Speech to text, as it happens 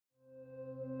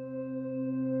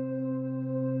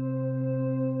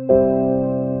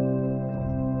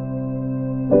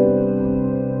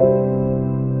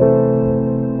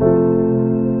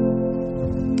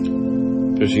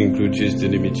Deus in crucis de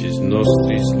limites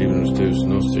nostris, libros Deus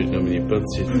nostri, nomini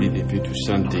Patris et Filii et Spiritus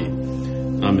Sancti.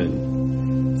 Amen.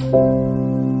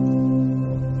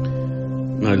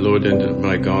 My Lord and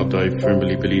my God, I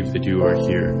firmly believe that you are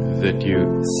here, that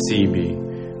you see me,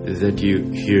 that you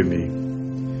hear me.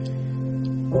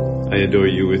 I adore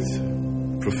you with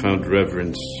profound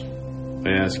reverence.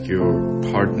 I ask your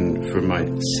pardon for my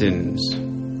sins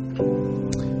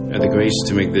and the grace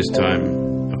to make this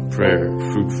time of prayer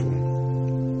fruitful.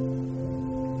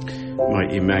 My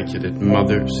Immaculate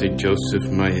Mother, Saint Joseph,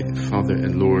 my Father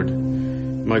and Lord,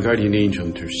 my guardian angel,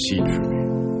 intercede for me.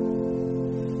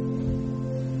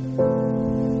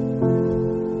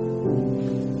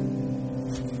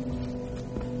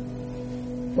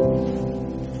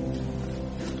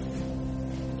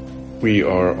 We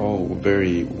are all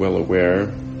very well aware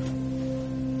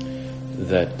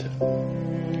that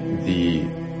the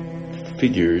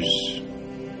figures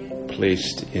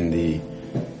placed in the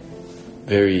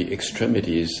very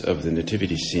extremities of the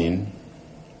nativity scene,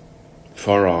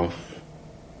 far off,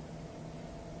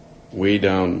 way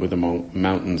down where the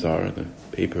mountains are, the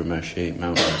papier-mâché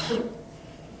mountains,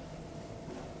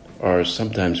 are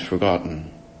sometimes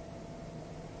forgotten.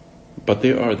 But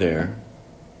they are there,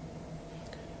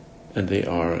 and they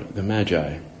are the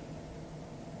Magi.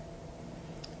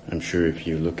 I'm sure if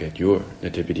you look at your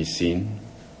nativity scene,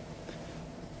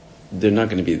 they're not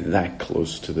going to be that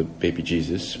close to the baby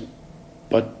Jesus,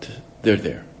 but they're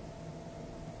there.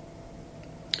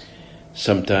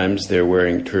 Sometimes they're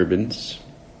wearing turbans,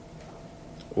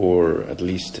 or at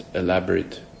least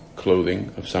elaborate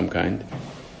clothing of some kind,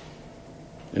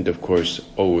 and of course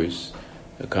always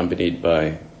accompanied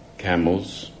by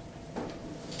camels,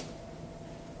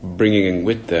 bringing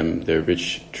with them their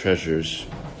rich treasures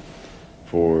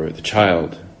for the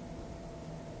child.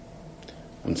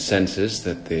 One senses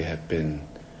that they have been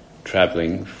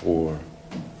traveling for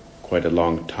quite a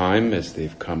long time, as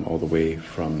they've come all the way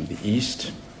from the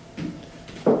east,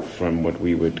 from what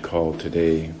we would call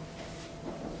today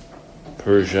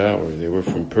Persia, or they were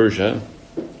from Persia,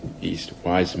 east,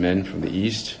 wise men from the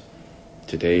east,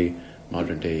 today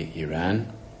modern-day Iran.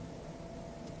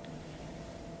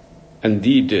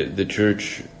 Indeed, the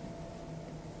Church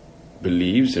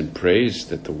believes and prays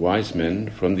that the wise men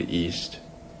from the East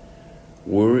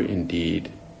were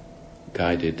indeed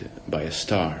guided by a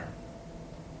star.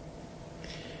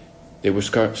 They were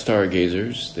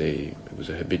stargazers. It was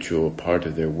a habitual part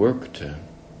of their work to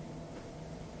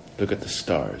look at the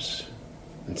stars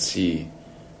and see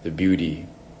the beauty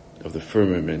of the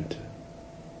firmament.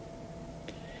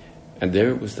 And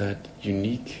there was that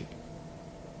unique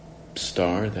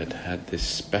star that had this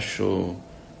special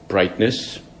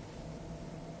brightness,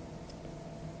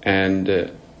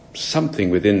 and something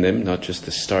within them, not just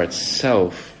the star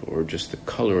itself or just the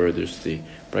color or just the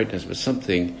brightness, but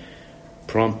something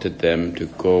prompted them to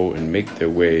go and make their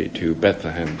way to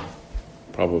Bethlehem.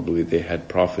 Probably they had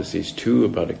prophecies too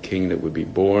about a king that would be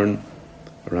born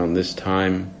around this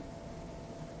time.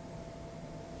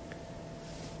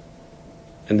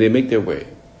 And they make their way.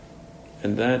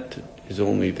 And that is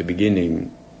only the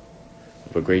beginning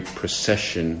of a great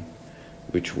procession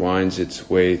which winds its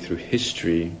way through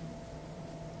history.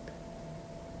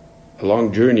 A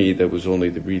long journey that was only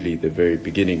really the very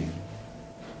beginning.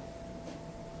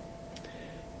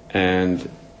 And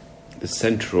the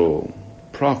central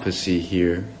prophecy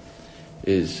here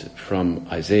is from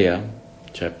Isaiah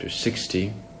chapter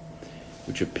 60,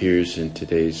 which appears in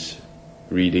today's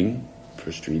reading,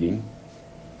 first reading,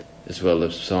 as well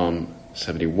as Psalm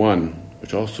 71,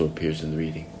 which also appears in the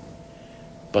reading.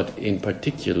 But in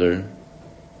particular,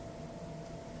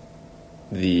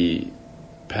 the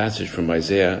passage from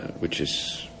Isaiah, which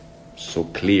is so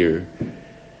clear,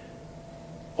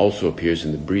 also appears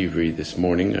in the breviary this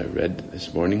morning. I read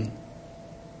this morning.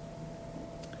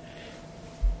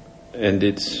 And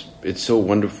it's so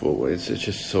wonderful. It's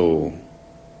just so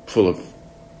full of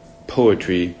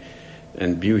poetry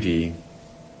and beauty,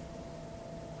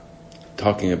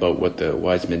 talking about what the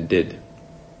wise men did.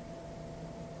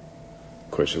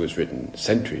 Of course, it was written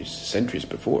centuries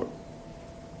before.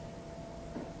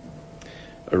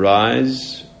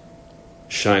 Arise,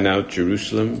 shine out,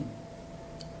 Jerusalem,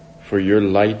 for your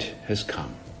light has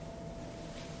come.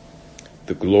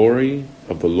 The glory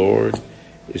of the Lord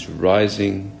is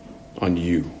rising on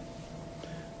you,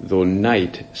 though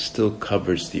night still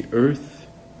covers the earth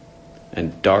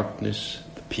and darkness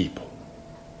the people.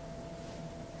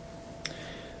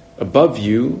 Above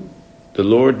you, the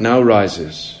Lord now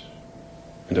rises,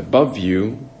 and above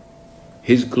you,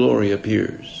 his glory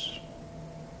appears.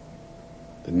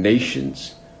 The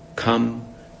nations come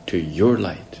to your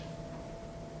light,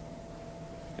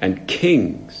 and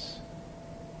kings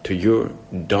to your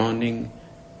dawning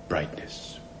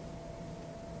brightness.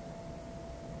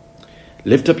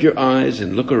 Lift up your eyes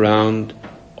and look around.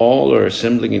 All are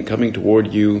assembling and coming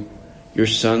toward you, your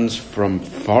sons from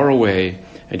far away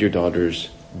and your daughters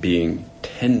being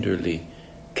tenderly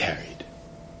carried.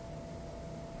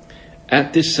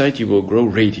 At this sight you will grow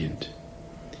radiant,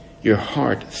 your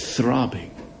heart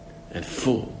throbbing and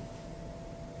full.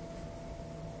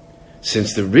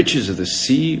 Since the riches of the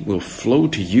sea will flow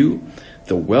to you,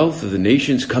 the wealth of the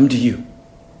nations come to you.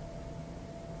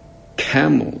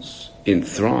 Camels in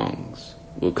throngs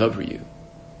will cover you,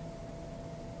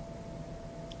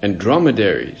 and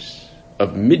dromedaries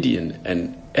of Midian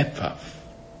and Ephah.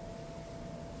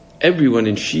 Everyone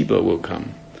in Sheba will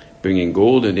come, bringing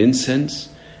gold and incense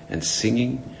and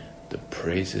singing the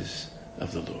praises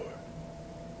of the Lord.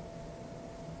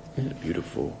 Isn't it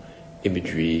beautiful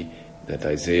imagery that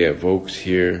Isaiah evokes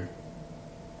here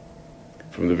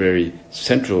from the very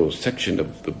central section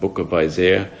of the book of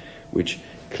Isaiah, which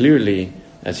clearly,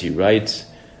 as he writes,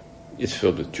 is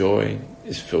filled with joy,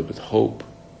 is filled with hope.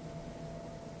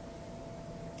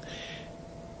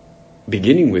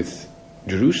 Beginning with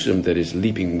Jerusalem that is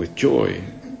leaping with joy,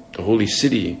 the holy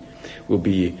city will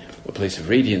be a place of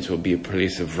radiance, will be a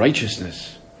place of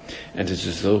righteousness. And it's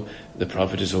as though the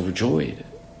prophet is overjoyed.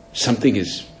 Something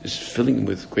is filling him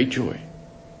with great joy.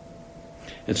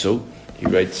 And so he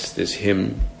writes this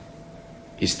hymn.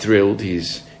 He's thrilled,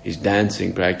 he's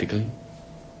dancing practically.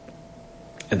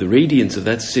 And the radiance of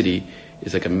that city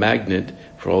is like a magnet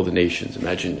for all the nations.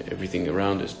 Imagine everything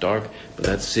around is dark, but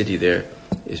that city there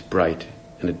is bright,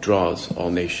 and it draws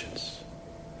all nations.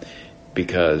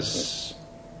 Because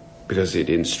it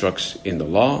instructs in the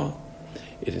law,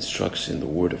 it instructs in the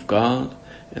Word of God,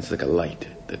 and it's like a light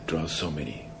that draws so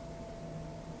many.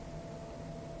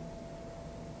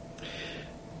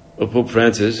 Well, Pope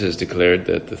Francis has declared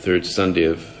that the third Sunday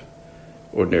of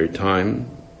Ordinary Time,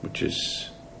 which is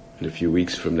in a few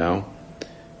weeks from now,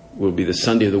 will be the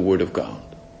Sunday of the Word of God.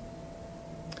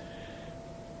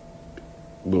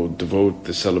 We'll devote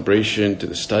the celebration to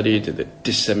the study, to the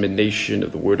dissemination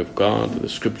of the Word of God, to the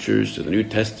Scriptures, to the New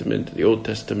Testament, to the Old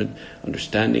Testament,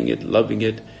 understanding it, loving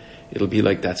it. It'll be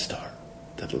like that star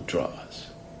that'll draw us.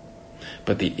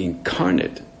 But the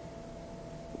incarnate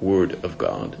Word of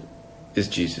God is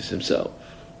Jesus himself.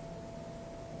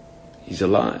 He's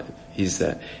alive. He's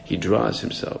that. He draws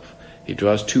himself. He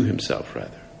draws to himself,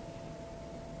 rather.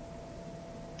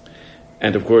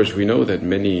 And of course, we know that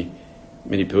many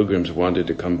pilgrims wanted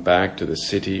to come back to the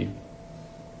city.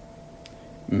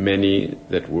 Many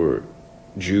that were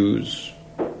Jews,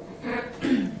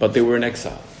 but they were in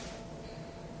exile.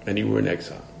 Many were in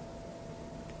exile.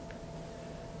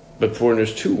 But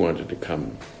foreigners too wanted to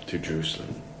come to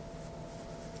Jerusalem.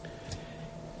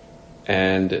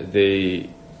 And they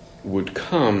would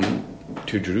come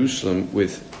to Jerusalem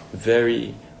with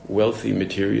very wealthy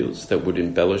materials that would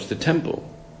embellish the temple.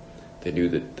 They knew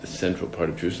that the central part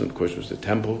of Jerusalem, of course, was the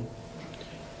temple.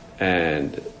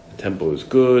 And the temple is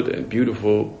good and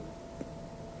beautiful.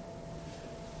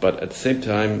 But at the same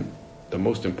time, the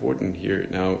most important here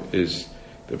now is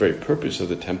the very purpose of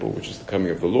the temple, which is the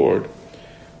coming of the Lord,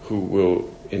 who will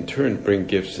in turn bring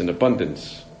gifts in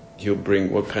abundance. He'll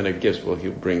bring what kind of gifts? Well,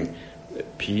 he'll bring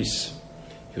peace,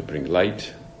 he'll bring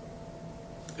light,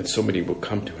 and so many will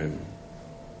come to him.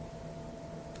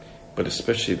 But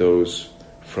especially those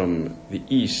from the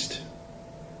East.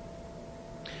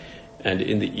 And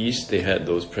in the East they had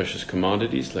those precious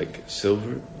commodities like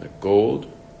silver, like gold.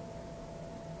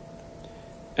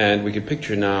 And we can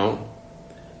picture now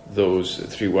those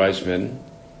three wise men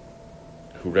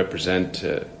who represent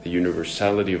the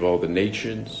universality of all the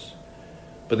nations.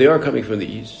 But they are coming from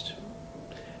the East.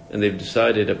 And they've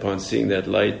decided upon seeing that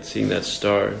light, seeing that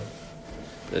star,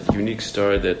 that unique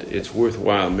star, that it's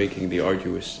worthwhile making the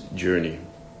arduous journey.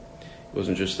 It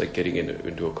wasn't just like getting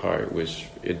into a car. It was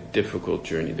a difficult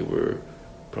journey. There were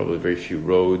probably very few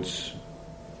roads.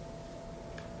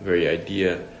 The very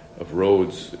idea of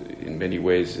roads, in many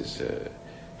ways, is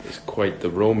quite the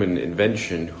Roman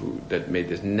invention that made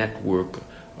this network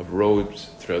of roads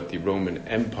throughout the Roman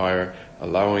Empire,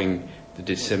 allowing the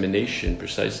dissemination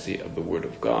precisely of the Word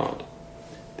of God.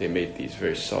 They made these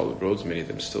very solid roads. Many of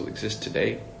them still exist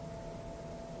today.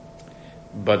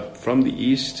 But from the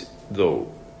East, though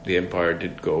the empire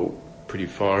did go pretty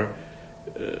far,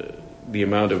 the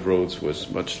amount of roads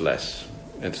was much less,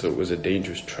 and so it was a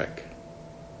dangerous trek,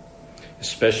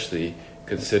 especially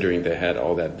considering they had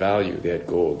all that value. They had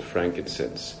gold,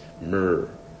 frankincense, myrrh,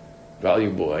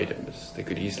 valuable items. They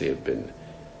could easily have been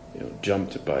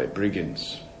jumped by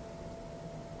brigands.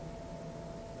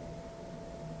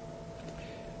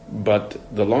 But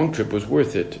the long trip was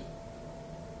worth it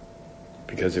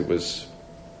because it was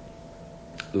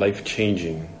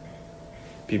life-changing.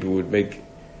 People would make,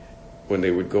 when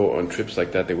they would go on trips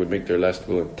like that, they would make their last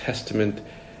will and testament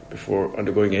before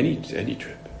undergoing any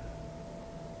trip.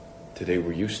 Today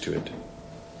we're used to it.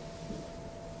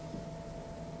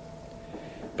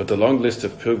 But the long list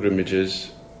of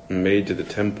pilgrimages made to the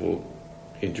temple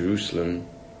in Jerusalem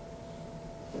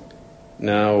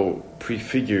now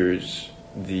prefigures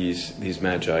these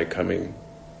magi coming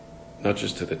not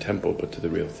just to the temple but to the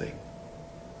real thing,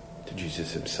 to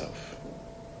Jesus himself.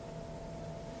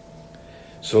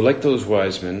 So like those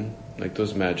wise men, like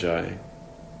those magi,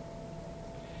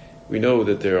 we know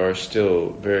that there are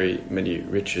still very many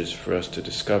riches for us to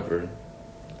discover,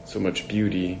 so much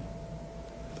beauty,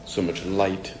 so much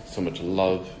light, so much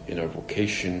love in our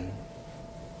vocation.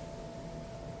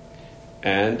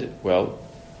 And, well,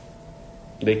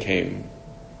 they came,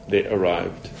 they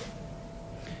arrived,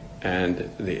 and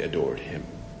they adored him.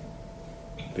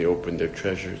 They opened their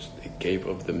treasures, they gave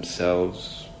of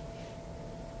themselves.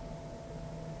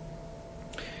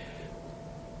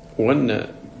 One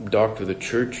doctor of the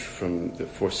church from the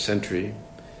 4th century,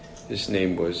 his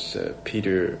name was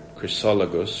Peter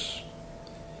Chrysologus.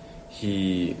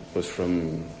 He was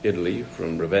from Italy,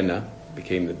 from Ravenna,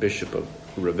 became the bishop of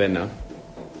Ravenna,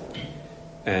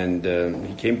 and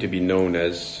he came to be known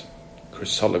as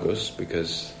Chrysologus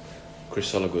because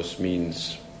Chrysologus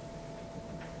means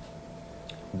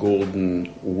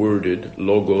golden worded,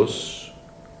 logos,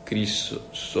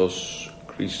 Christos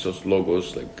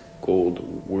logos, like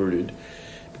gold worded,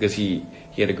 because he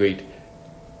had a great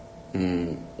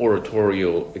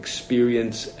oratorial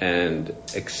experience and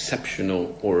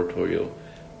exceptional oratorial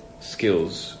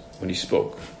skills when he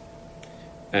spoke.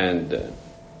 And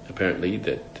apparently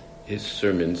that his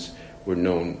sermons were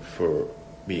known for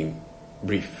being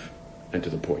brief and to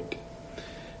the point,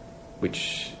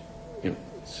 which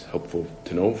is helpful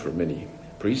to know for many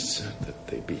priests, that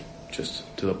they be just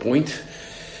to the point.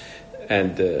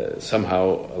 And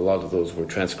somehow a lot of those were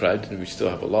transcribed, and we still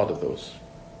have a lot of those.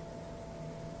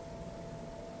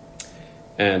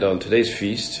 And on today's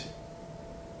feast,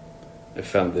 I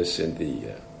found this in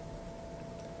the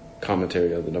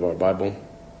commentary of the Navarre Bible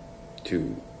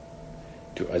to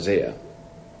Isaiah.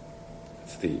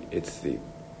 It's the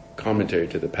commentary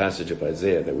to the passage of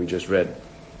Isaiah that we just read.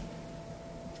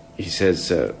 He says,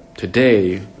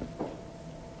 today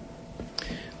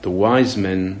the wise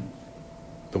man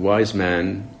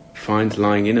finds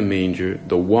lying in a manger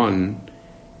the one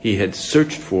he had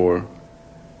searched for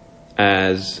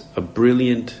as a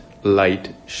brilliant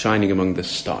light shining among the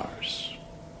stars.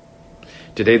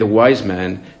 Today the wise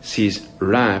man sees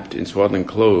wrapped in swaddling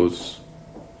clothes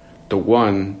the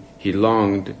one he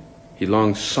long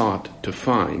sought to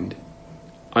find,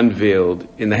 unveiled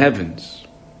in the heavens.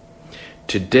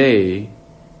 Today,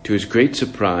 to his great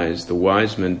surprise, the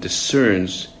wise man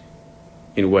discerns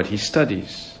in what he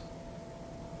studies: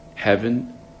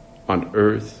 heaven on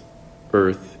earth,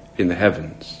 earth in the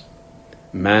heavens,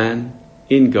 man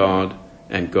in God,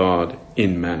 and God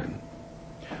in man.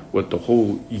 What the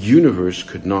whole universe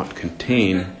could not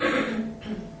contain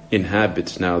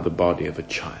inhabits now the body of a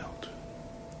child.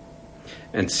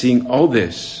 And seeing all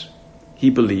this, he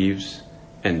believes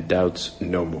and doubts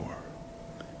no more.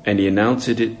 And he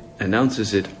announces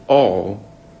it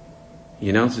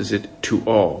to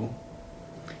all,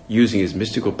 using his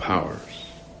mystical powers: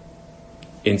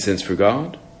 incense for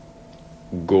God,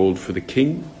 gold for the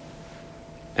king,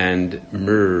 and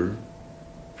myrrh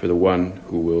for the one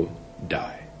who will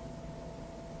die.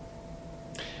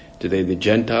 Today the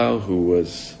Gentile who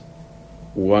was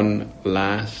won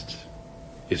last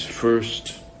is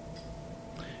first,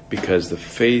 because the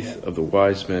faith of the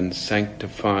wise men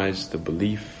sanctifies the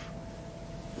belief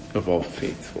of all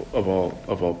faithful, of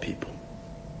all people.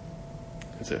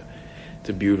 It's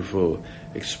a beautiful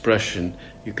expression,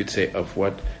 you could say, of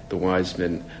what the wise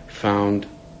men found,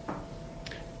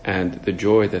 and the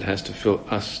joy that has to fill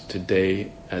us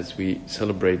today as we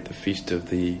celebrate the feast of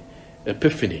the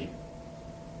Epiphany.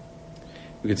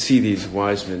 We can see these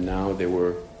wise men now. They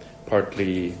were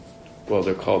partly,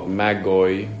 they're called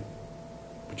magoi,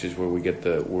 which is where we get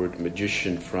the word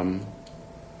magician from.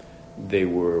 They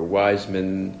were wise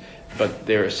men, but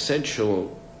their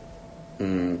essential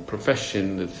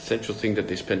profession, the essential thing that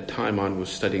they spent time on, was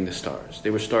studying the stars. They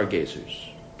were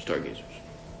stargazers.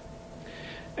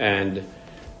 And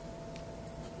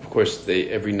of course,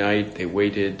 every night they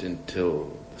waited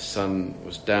until the sun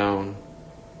was down.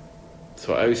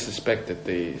 So I always suspect that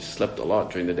they slept a lot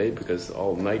during the day, because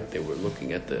all night they were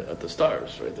looking at the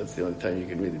stars, right? That's the only time you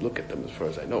can really look at them, as far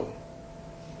as I know.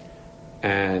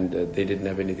 and they didn't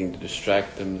have anything to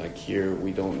distract them. Like here,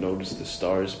 we don't notice the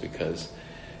stars because,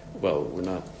 well,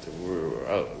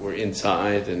 we're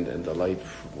inside, and the light,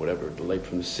 whatever, the light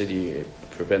from the city, it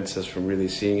prevents us from really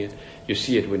seeing it. You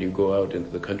see it when you go out into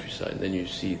the countryside, and then you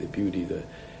see the beauty,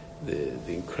 the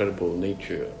incredible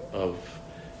nature of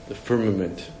the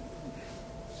firmament.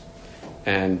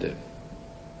 And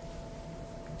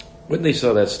when they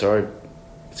saw that star,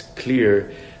 it's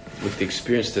clear with the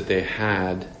experience that they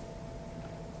had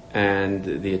and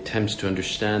the attempts to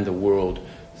understand the world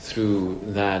through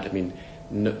that. I mean,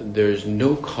 there's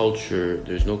no culture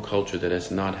that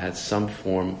has not had some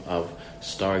form of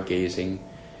stargazing.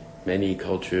 Many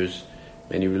cultures,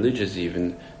 many religions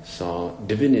even, saw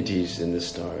divinities in the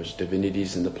stars,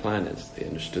 divinities in the planets. They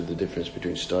understood the difference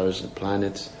between stars and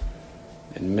planets,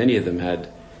 and many of them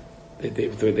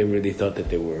they really thought that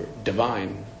they were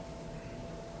divine.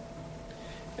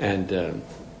 And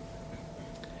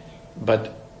but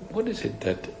what is it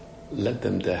that led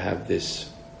them to have this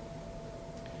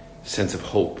sense of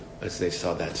hope as they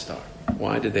saw that star?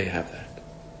 Why did they have that?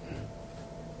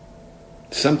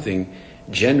 Something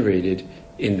generated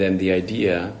in them the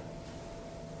idea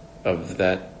of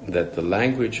that the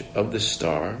language of the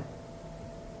star,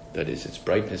 that is its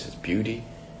brightness, its beauty,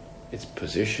 its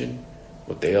position,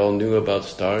 what they all knew about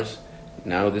stars,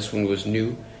 now this one was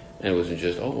new, and it wasn't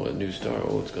just, oh, a new star,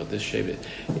 oh, it's got this shape.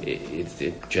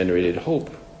 It generated hope.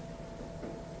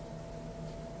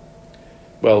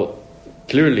 Well,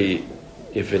 clearly,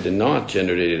 if it had not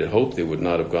generated hope, they would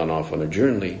not have gone off on a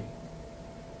journey.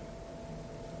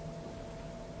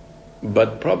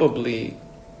 But probably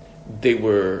they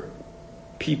were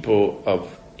people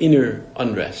of inner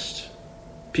unrest,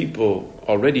 people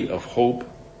already of hope,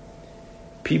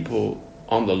 people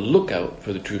on the lookout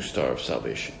for the true star of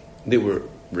salvation. They were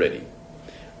ready.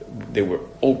 They were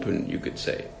open, you could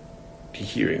say, to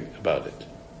hearing about it.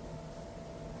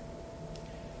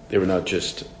 They were not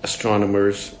just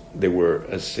astronomers. They were,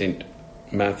 as St.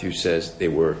 Matthew says, they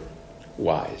were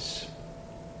wise.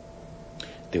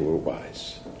 They were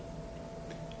wise.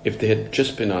 If they had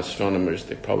just been astronomers,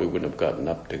 they probably wouldn't have gotten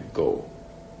up to go.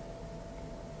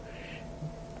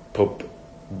 Pope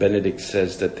Benedict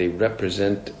says that they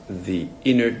represent the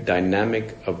inner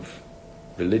dynamic of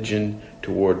religion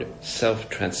toward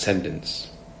self-transcendence,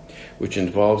 which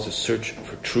involves a search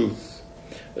for truth,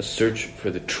 a search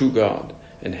for the true God,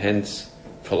 and hence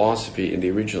philosophy in the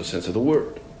original sense of the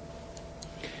word.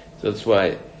 So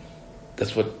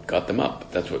that's what got them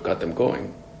up, that's what got them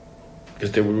going.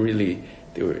 Because they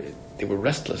were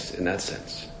restless in that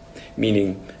sense,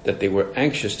 meaning that they were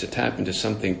anxious to tap into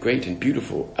something great and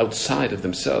beautiful outside of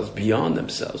themselves, beyond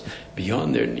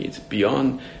their needs,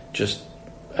 beyond just,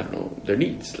 their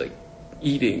needs, like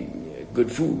eating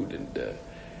good food, and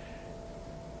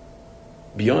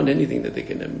beyond anything that they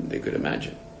could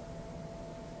imagine.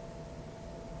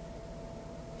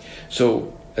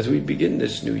 So, as we begin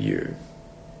this new year,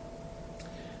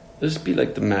 let's be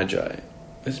like the Magi.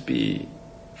 Let's be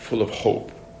full of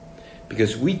hope,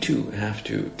 because we too have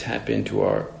to tap into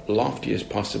our loftiest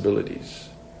possibilities,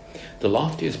 the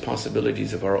loftiest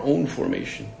possibilities of our own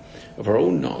formation, of our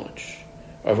own knowledge,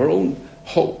 of our own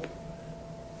hope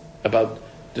about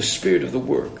the spirit of the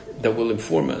work that will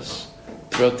inform us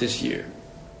throughout this year,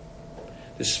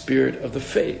 the spirit of the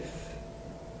faith,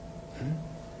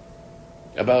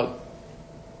 about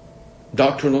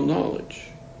doctrinal knowledge,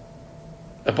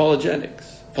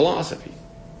 apologetics, philosophy,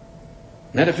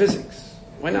 metaphysics.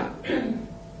 Why not?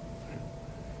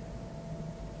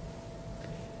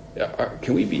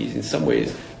 Can we be in some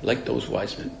ways like those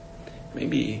wise men?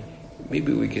 Maybe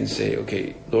we can say,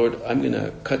 okay, Lord, I'm going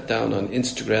to cut down on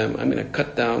Instagram, I'm going to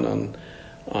cut down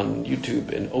on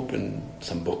YouTube and open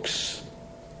some books.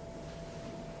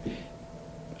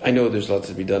 I know there's lots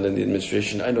to be done in the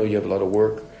administration. I know you have a lot of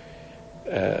work,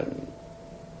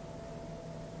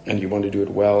 and you want to do it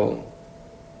well.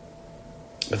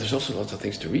 But there's also lots of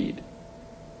things to read.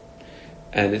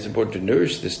 And it's important to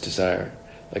nourish this desire,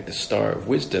 like the star of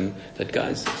wisdom that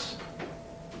guides us.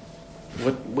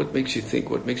 What makes you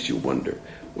think? What makes you wonder?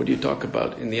 What do you talk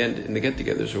about in the end, in the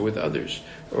get-togethers, or with others,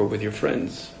 or with your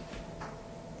friends?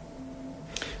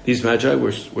 These Magi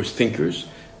were thinkers.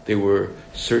 They were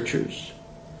searchers.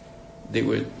 They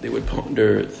would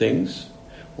ponder things.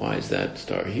 Why is that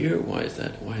star here? Why is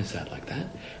that like that?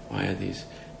 Why are these,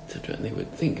 etc.? And they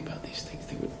would think about these things.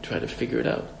 They would try to figure it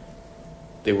out.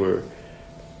 They were,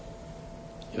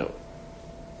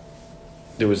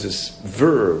 there was this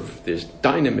verve, this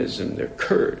dynamism, their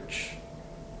courage.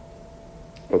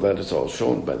 Well, that is all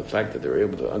shown by the fact that they were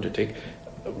able to undertake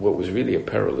what was really a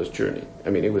perilous journey. I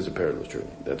mean, it was a perilous journey,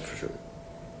 that's for sure.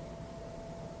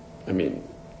 I mean,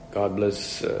 God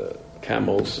bless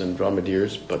camels and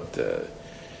dromedaries, but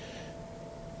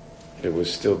it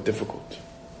was still difficult.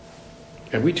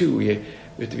 And we too, we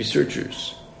have to be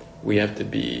searchers. We have to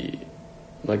be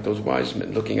like those wise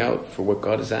men, looking out for what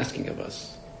God is asking of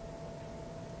us.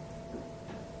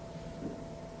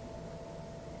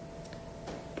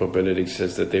 Pope Benedict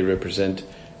says that they represent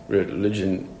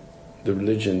religion, the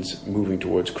religions moving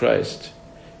towards Christ.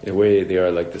 In a way, they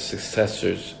are like the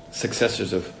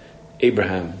successors of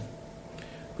Abraham,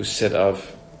 who set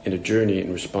off in a journey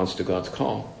in response to God's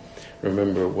call.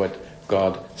 Remember what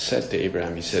God said to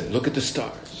Abraham. He said, look at the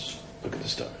stars. Look at the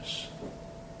stars.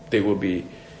 They will be,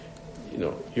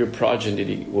 your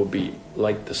progeny will be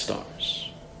like the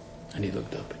stars. And he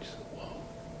looked up and he said, wow.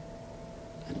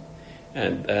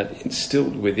 And that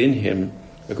instilled within him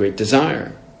a great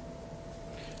desire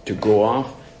to go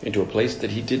off into a place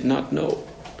that he did not know.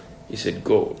 He said,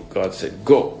 go. God said,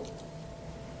 go.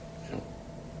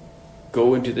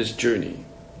 Go into this journey.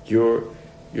 Your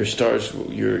stars,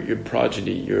 your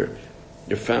progeny, your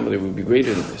family will be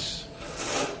greater than this.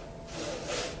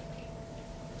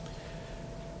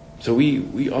 So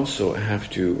we also have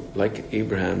to, like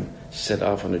Abraham, set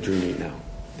off on a journey now,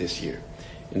 this year.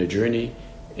 In a journey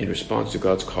in response to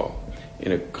God's call,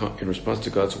 in response to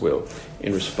God's will,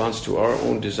 in response to our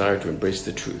own desire to embrace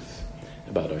the truth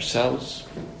about ourselves,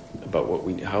 about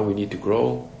how we need to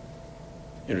grow,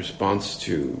 in response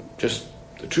to just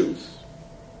the truth,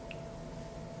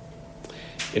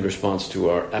 in response to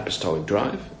our apostolic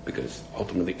drive, because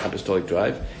ultimately apostolic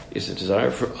drive is a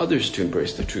desire for others to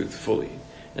embrace the truth fully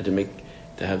and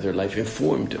to have their life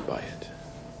informed by it.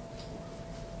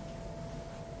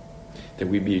 That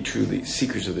we be truly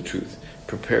seekers of the truth,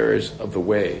 preparers of the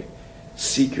way,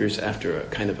 seekers after a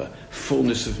kind of a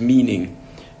fullness of meaning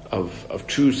of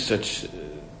truth, such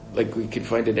like we can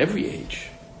find in every age.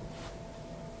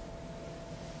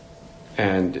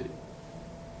 And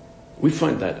we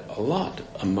find that a lot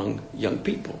among young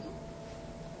people.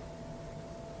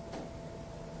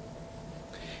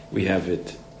 We have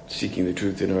it seeking the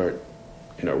truth in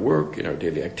our work, in our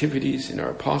daily activities, in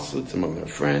our apostolates, among our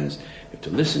friends. We have to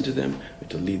listen to them. We have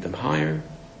to lead them higher.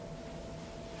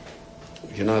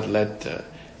 We cannot let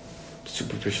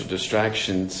superficial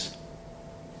distractions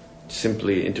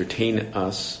simply entertain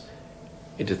us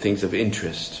into things of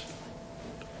interest.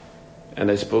 And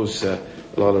I suppose a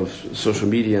lot of social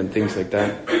media and things like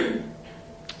that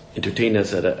entertain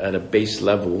us at a base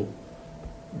level,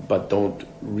 but don't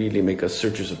really make us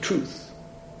searchers of truth.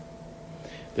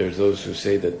 There's those who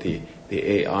say that the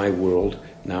AI world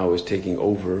now is taking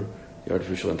over the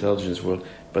artificial intelligence world,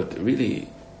 but really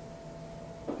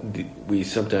we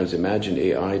sometimes imagine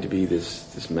AI to be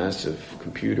this massive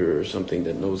computer or something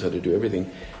that knows how to do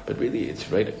everything, but really it's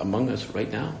right among us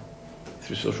right now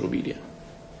through social media.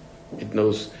 It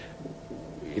knows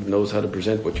how to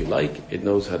present what you like. It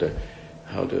knows how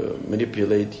to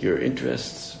manipulate your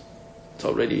interests.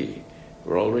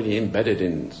 We're already embedded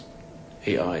in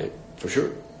AI for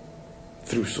sure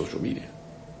through social media.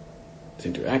 It's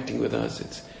interacting with us.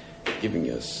 It's giving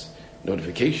us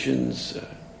notifications.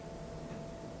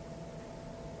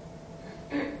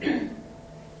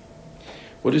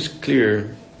 What is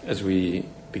clear as we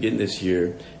begin this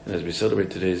year and as we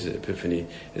celebrate today's Epiphany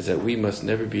is that we must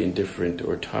never be indifferent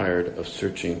or tired of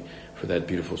searching for that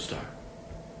beautiful star.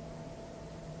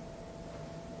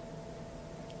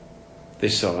 They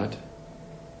saw it,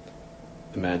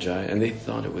 the Magi, and they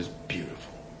thought it was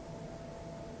beautiful.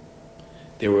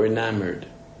 They were enamored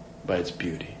by its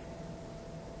beauty,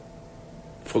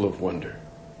 full of wonder.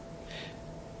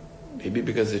 Maybe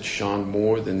because it shone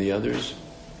more than the others,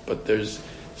 but there's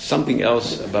something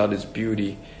else about its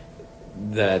beauty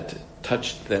that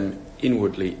touched them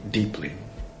inwardly, deeply.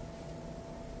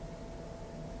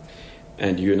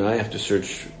 And you and I have to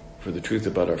search for the truth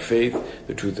about our faith,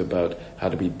 the truth about how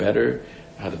to be better,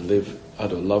 how to live, how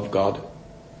to love God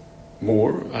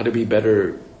more, how to be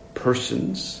better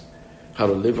persons, how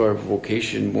to live our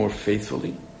vocation more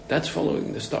faithfully. That's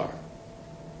following the star.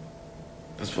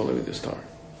 That's following the star.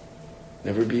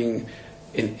 Never being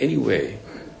in any way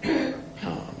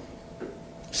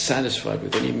satisfied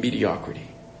with any mediocrity,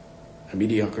 a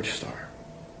mediocre star.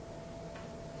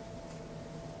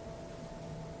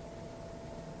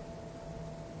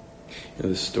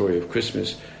 The story of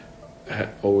Christmas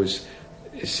always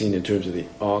is seen in terms of the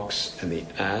ox and the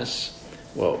ass.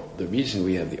 Well, the reason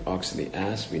we have the ox and the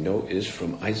ass, we know, is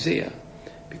from Isaiah,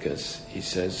 because he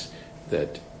says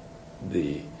that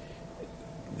the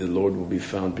Lord will be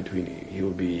found he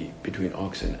will be between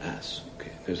ox and ass.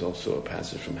 Okay. There's also a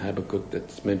passage from Habakkuk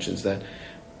that mentions that,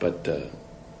 but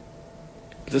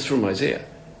that's from Isaiah.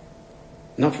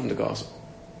 not from the gospel,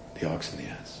 the ox and the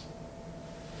ass.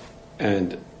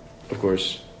 And, of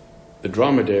course, the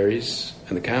dromedaries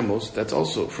and the camels, that's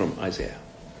also from Isaiah,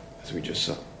 as we just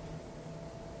saw.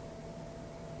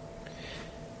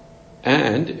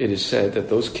 And it is said that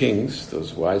those kings,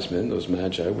 those wise men, those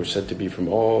magi, were said to be from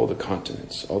all the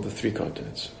continents, all the 3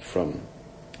 continents, from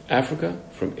Africa,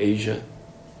 from Asia,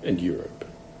 and Europe.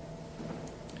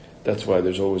 That's why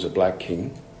there's always a black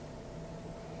king.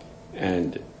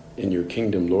 And in your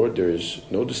kingdom, Lord, there is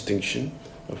no distinction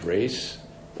of race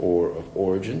or of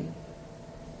origin.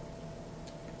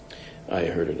 I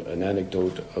heard an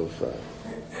anecdote of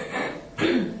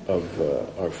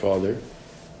our father,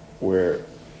 where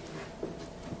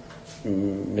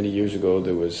many years ago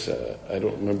there was, I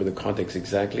don't remember the context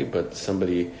exactly, but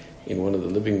somebody in one of the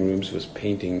living rooms was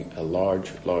painting a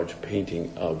large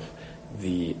painting of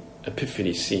the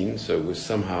Epiphany scene. So it was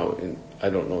somehow, I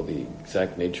don't know the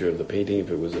exact nature of the painting,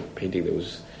 if it was a painting that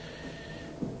was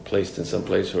placed in some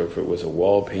place or if it was a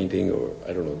wall painting, or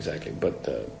I don't know exactly. But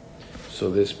so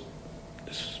this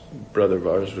brother of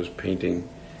ours was painting,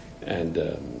 and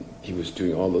he was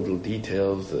doing all the little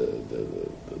details, the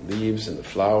leaves and the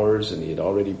flowers, and he had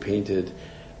already painted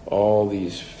all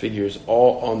these figures,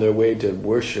 all on their way to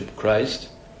worship Christ,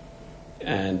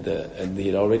 and he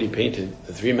had already painted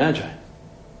the 3 magi,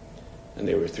 and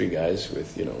they were 3 guys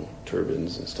with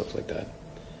turbans and stuff like that.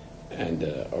 And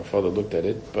our father looked at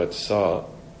it, but saw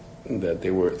that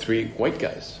they were 3 white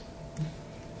guys,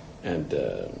 and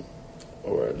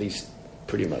or at least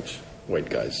pretty much white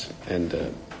guys.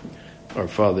 And our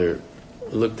father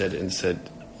looked at it and said,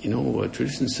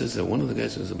 tradition says that one of the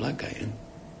guys was a black guy. Eh?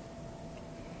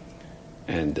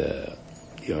 And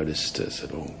the artist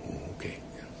said, oh, okay.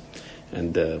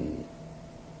 And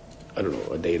I don't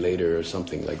know, a day later or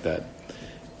something like that,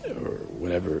 or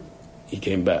whenever he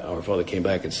came back, our father came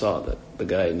back and saw that the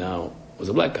guy now was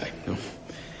a black guy.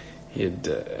 He had,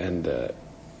 and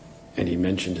he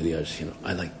mentioned to the artist,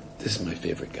 this is my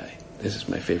favorite guy. This is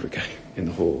my favorite guy in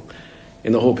the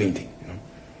whole painting.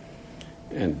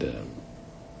 And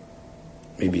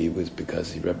maybe it was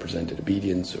because he represented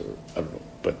obedience, or I don't know.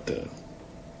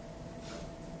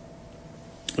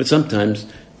 But sometimes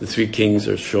the 3 kings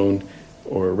are shown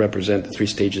or represent the 3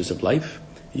 stages of life: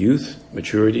 youth,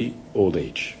 maturity, old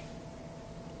age.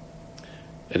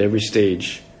 At every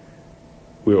stage,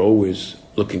 we're always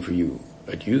looking for you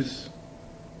at youth,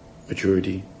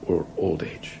 maturity, or old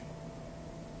age.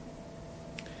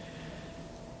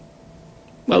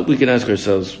 Well, we can ask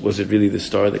ourselves, was it really the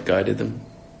star that guided them?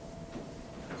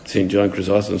 St. John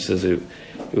Chrysostom says it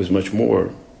was much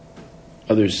more.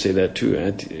 Others say that too.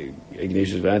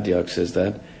 Ignatius of Antioch says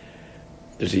that.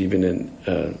 There's even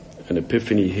an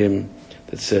Epiphany hymn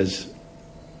that says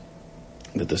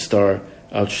that the star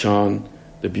outshone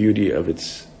the beauty of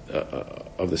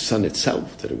the sun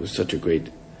itself, that it was such a great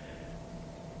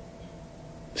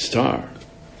star.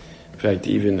 In fact,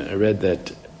 even I read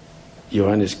that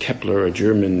Johannes Kepler, a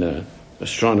German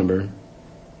astronomer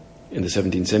in the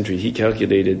 17th century, he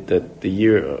calculated that the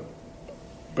year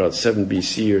about 7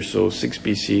 BC or so, 6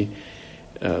 BC,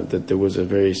 that there was a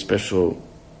very special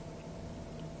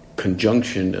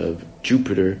conjunction of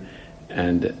Jupiter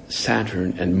and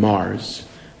Saturn and Mars,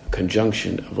 a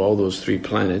conjunction of all those 3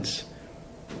 planets,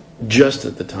 just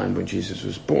at the time when Jesus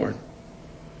was born.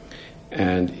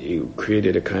 And it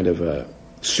created a kind of a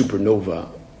supernova,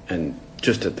 and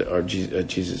just at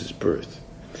Jesus' birth.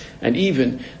 And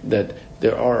even that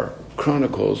there are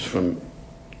chronicles from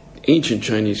ancient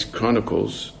Chinese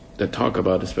chronicles that talk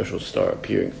about a special star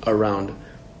appearing around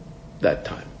that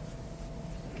time.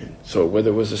 So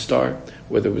whether it was a star,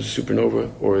 whether it was a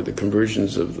supernova, or the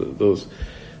conversions of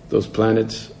those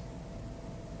planets,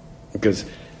 because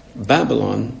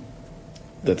Babylon,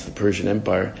 that's the Persian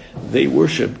Empire, they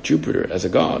worship Jupiter as a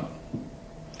god.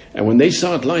 And when they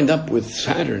saw it lined up with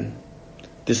Saturn,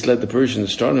 this led the Persian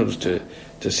astronomers to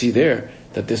see there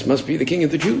that this must be the king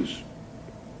of the Jews.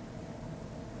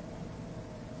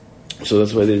 So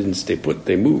that's why they didn't stay put,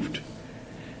 they moved.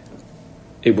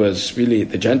 It was really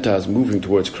the Gentiles moving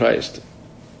towards Christ.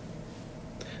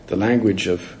 The language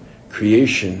of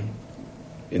creation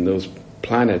in those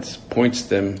planets points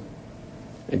them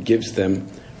and gives them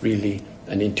really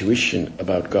an intuition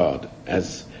about God,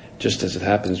 just as it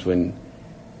happens when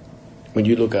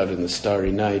you look out in the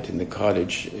starry night in the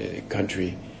cottage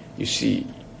country, you see,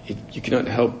 you cannot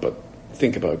help but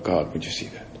think about God when you see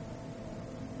that.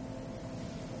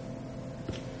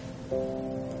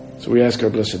 So we ask our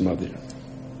Blessed Mother,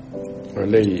 Our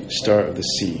Lady, Star of the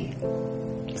Sea,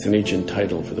 it's an ancient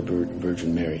title for the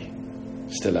Virgin Mary,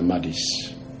 Stella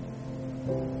Maris.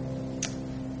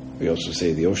 We also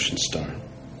say the Ocean Star.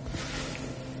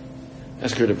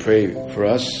 Ask her to pray for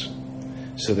us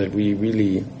so that we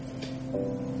really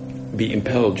be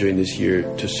impelled during this year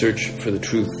to search for the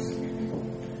truth,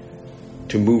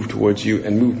 to move towards you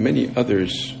and move many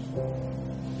others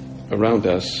around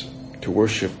us to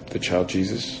worship the child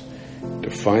Jesus, to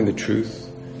find the truth,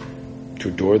 to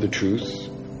adore the truth,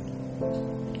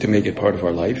 to make it part of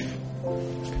our life.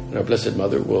 And our Blessed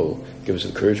Mother will give us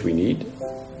the courage we need.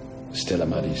 Stella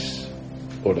Maris,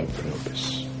 ora pro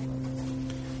nobis.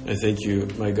 I thank you,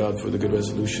 my God, for the good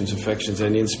resolutions, affections,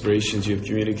 and inspirations you have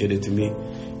communicated to me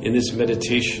in this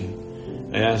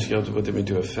meditation. I ask you to put them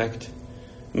into effect.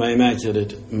 My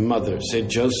Immaculate Mother, Saint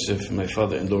Joseph, my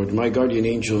Father and Lord, my guardian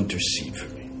angel, intercede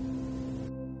for me.